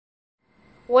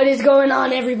What is going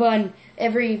on,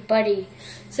 everybody?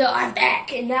 So I'm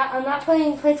back, and now I'm not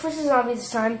playing Plants vs. Zombies this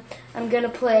time. I'm gonna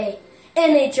play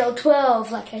NHL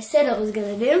 12, like I said I was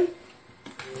gonna do.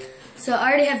 So I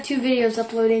already have 2 videos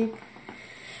uploading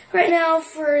right now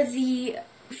for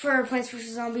Plants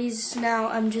vs. Zombies. Now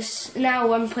I'm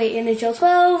playing NHL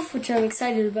 12, which I'm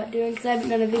excited about doing because I haven't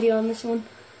done a video on this one.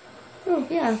 Oh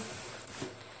yeah,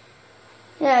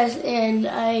 yes,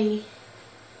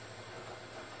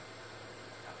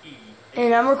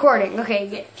 and I'm recording. Okay,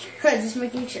 good. Just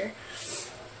making sure.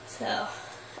 So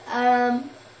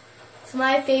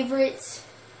my favorites.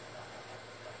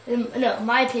 No,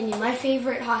 my opinion. My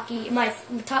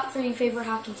top 3 favorite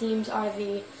hockey teams are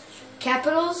the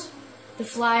Capitals, the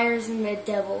Flyers, and the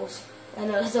Devils. I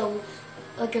know, so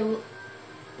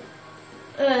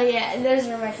yeah, those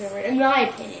are my favorite, in my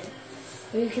opinion.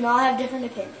 We can all have different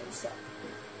opinions. So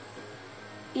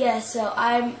yeah, so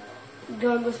I'm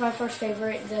going with my first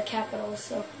favorite, the Capitals.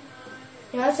 So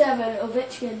I also have an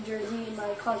Ovechkin jersey in my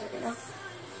closet right now.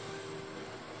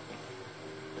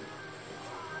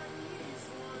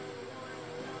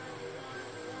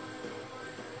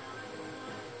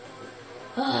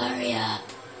 Hurry up.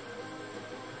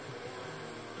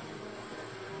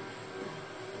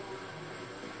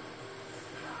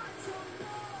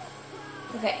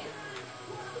 Okay.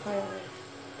 Finally.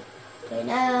 Play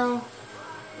now.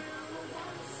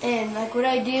 And like what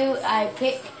I do, I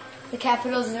pick the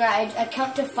Capitals and I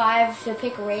count to 5 to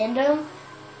pick random.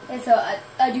 And so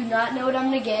I do not know what I'm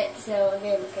going to get. So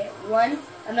again, okay, 1,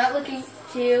 I'm not looking,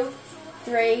 2,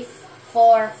 3,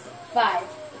 4, 5.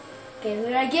 Okay, what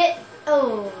did I get?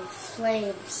 Oh,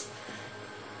 Flames.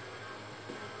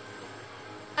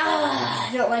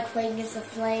 I don't like playing against the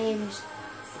Flames.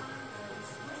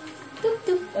 Doop,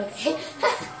 doop. Okay.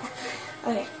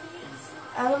 Okay.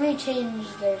 Let me change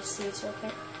their seats real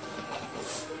quick.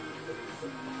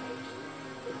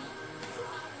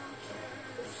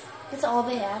 That's all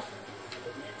they have.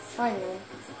 Fine then.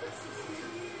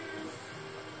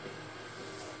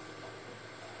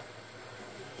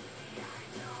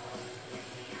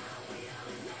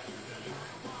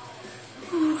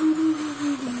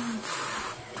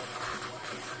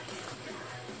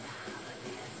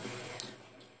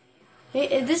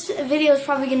 This video is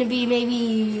probably going to be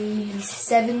maybe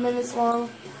 7 minutes long,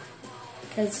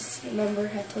 because remember,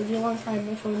 I told you a long time,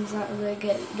 my phone's not really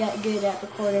good at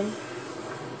recording.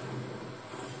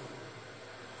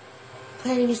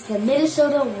 Playing against the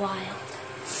Minnesota Wild.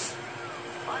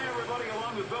 Hi everybody,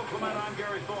 along with Bill Clement, I'm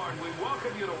Gary Thorne. We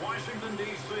welcome you to Washington,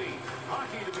 D.C.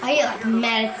 I get like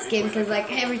mad at this game because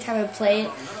like every time I play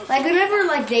it, like whenever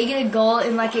like they get a goal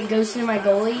and like it goes through my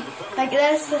goalie, like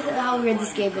that's how weird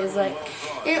this game is. Like,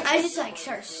 and I just like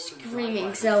start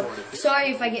screaming. So sorry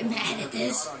if I get mad at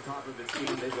this.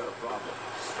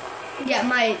 Yeah,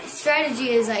 my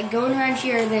strategy is like going around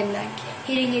here and then like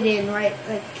hitting it in right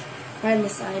on the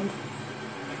side.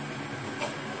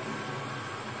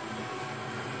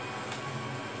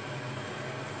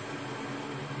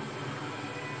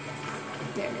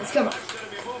 There it is. Come on.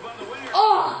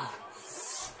 Oh!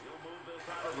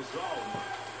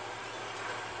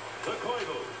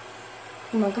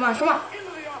 Come on, come on, come on.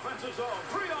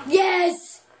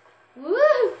 Yes!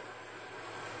 Woo!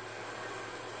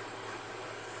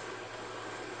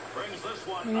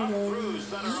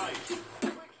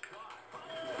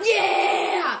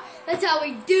 Yeah! That's how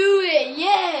we do it.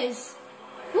 Yes!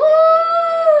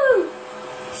 Woo!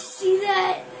 See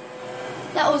that?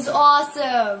 That was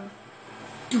awesome.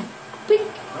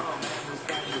 Bink.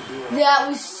 That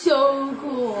was so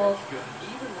cool.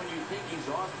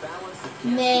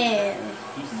 Man.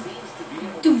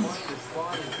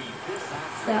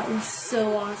 That was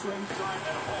so awesome.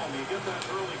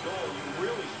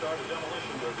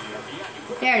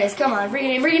 There it is. Come on. Bring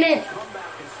it in. Bring it in.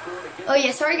 Oh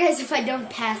yeah, sorry guys if I don't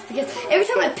pass, because every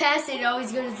time I pass it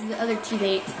always goes to the other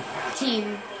team.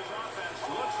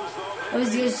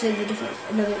 Always goes to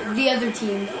the other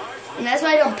team. And that's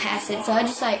why I don't pass it. So I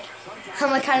just I'm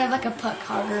like kind of like a puck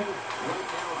hogger.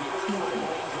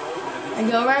 I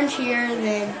go around here,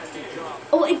 then.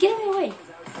 Oh, and get in my way.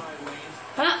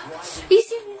 Huh? Are you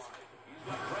serious?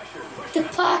 The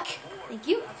puck. Thank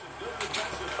you.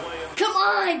 Come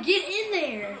on, get in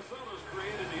there.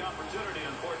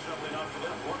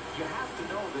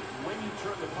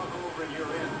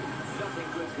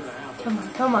 Come on,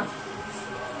 come on.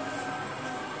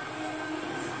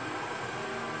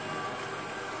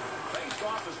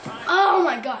 Oh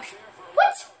my gosh.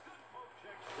 What?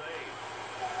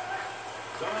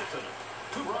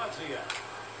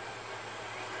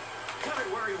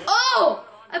 Oh!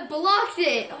 I blocked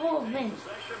it. Oh man.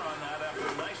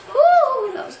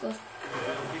 Woo! That was close.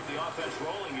 offense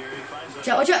rolling here. He finds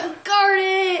a Watch out. Guard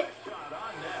it. shot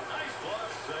on net. Nice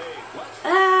glove save. Let's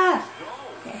Ah.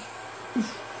 go. Okay.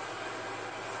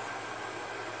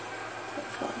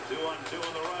 2-on-2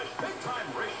 in the rush. Big time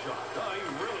wrist shot. Oh, he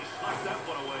really snuck that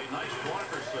one away. Nice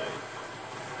blocker save.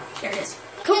 There it is.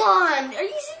 Come on. Are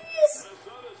you serious?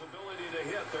 Minnesota's ability to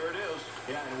hit. There it is.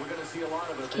 Yeah, and we're going to see a lot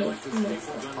of it. Okay, They like to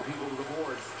staple gun people to the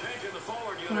boards. Changing the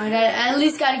forward unit. I at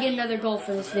least got to get another goal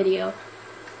for this video.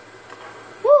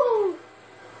 Woo!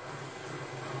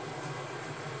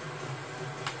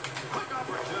 Quick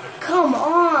opportunity. Come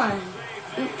on.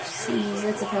 Oopsies,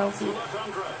 that's a penalty. Left on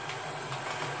drive.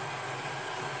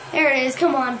 There it is.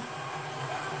 Come on.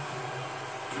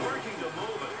 Working to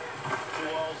move it. To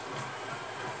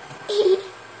Alston.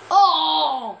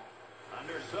 Oh!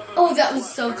 Under 7 Oh, that was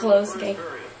so close. Okay.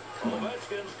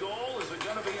 Ovechkin's goal. Is it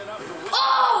going to be enough to win?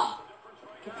 Oh!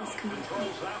 Get this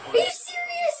controls that Are one. you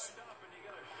serious? And you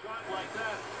get a shot like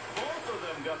that. Both of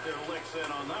them got their licks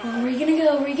in on that Oh, one. where are you gonna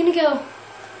go? Where are you gonna go?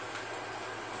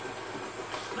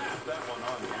 Snap that one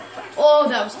on. Oh,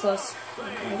 that was close.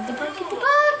 Get the puck, get the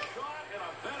puck! Shot and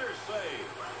a better save.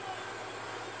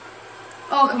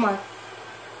 Oh, come on.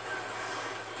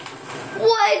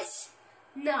 What?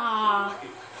 Nah.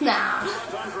 Nah.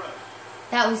 Left on drive.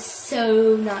 That was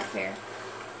so not fair.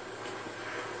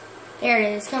 There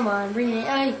it is. Come on. Bring it.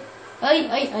 Ay. Ay,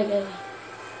 ay, ay, ay.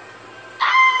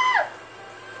 Ah!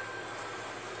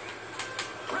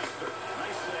 Rister.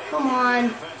 Nice save. Come on.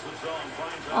 Defensive zone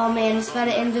finds out. Oh man, it's about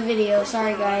to end the video.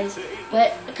 Sorry guys.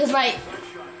 But, because I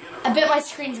bet my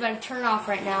screen's about to turn off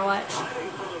right now. Watch.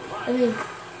 I mean,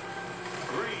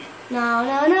 Green.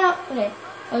 no. Okay.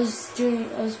 I was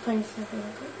playing something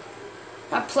real quick.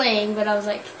 Not playing, but I was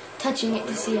like touching it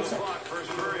to see if it. First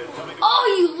period coming up.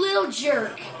 Oh, you little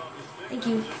jerk. Thank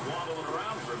you. Waddling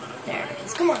around for a minute. There it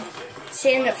is. Come on.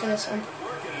 Stand up for this one.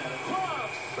 Working at it.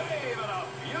 Glove save and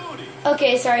a beauty.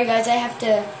 Okay, sorry guys. I have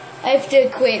to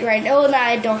quit right now. Well, no,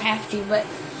 I don't have to, but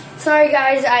sorry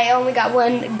guys. I only got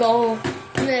one goal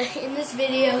in this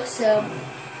video, so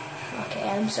okay.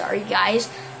 I'm sorry guys.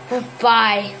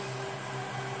 Bye.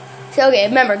 So okay,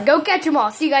 remember, go catch them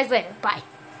all. See you guys later. Bye.